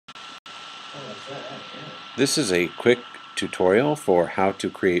This is a quick tutorial for how to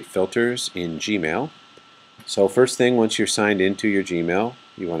create filters in Gmail. So first thing, once you're signed into your Gmail,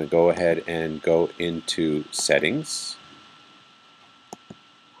 you want to go ahead and go into Settings.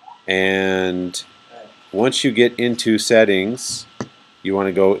 And once you get into Settings, you want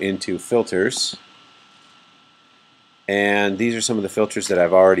to go into Filters. And these are some of the filters that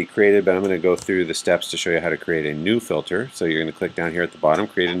I've already created, but I'm going to go through the steps to show you how to create a new filter. So you're going to click down here at the bottom,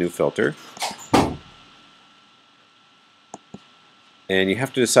 create a new filter. And you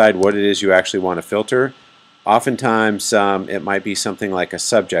have to decide what it is you actually want to filter. Oftentimes it might be something like a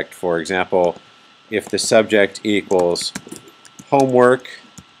subject. For example, if the subject equals homework,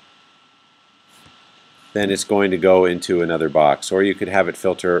 then it's going to go into another box. Or you could have it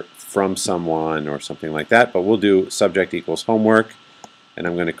filter from someone or something like that. But we'll do subject equals homework, and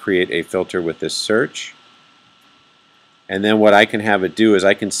I'm going to create a filter with this search. And then what I can have it do is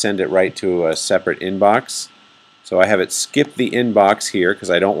I can send it right to a separate inbox. So I have it skip the inbox here because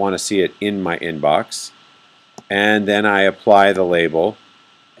I don't want to see it in my inbox. And then I apply the label,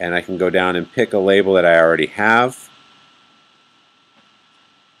 and I can go down and pick a label that I already have.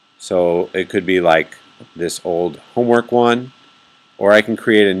 So it could be like this old homework one, or I can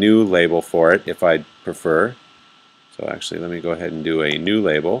create a new label for it if I prefer. So actually, let me go ahead and do a new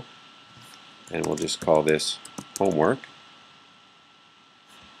label, and we'll just call this homework.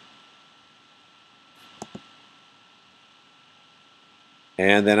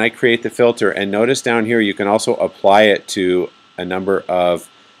 And then I create the filter, and notice down here you can also apply it to a number of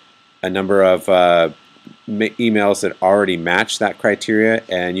emails that already match that criteria,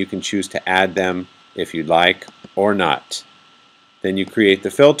 and you can choose to add them if you'd like or not. Then you create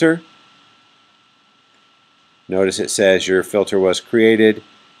the filter. Notice it says your filter was created,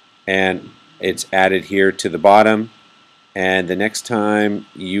 and it's added here to the bottom. And the next time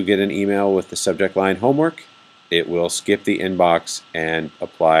you get an email with the subject line homework, it will skip the inbox and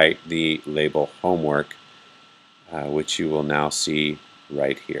apply the label homework, which you will now see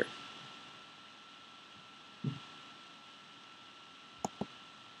right here.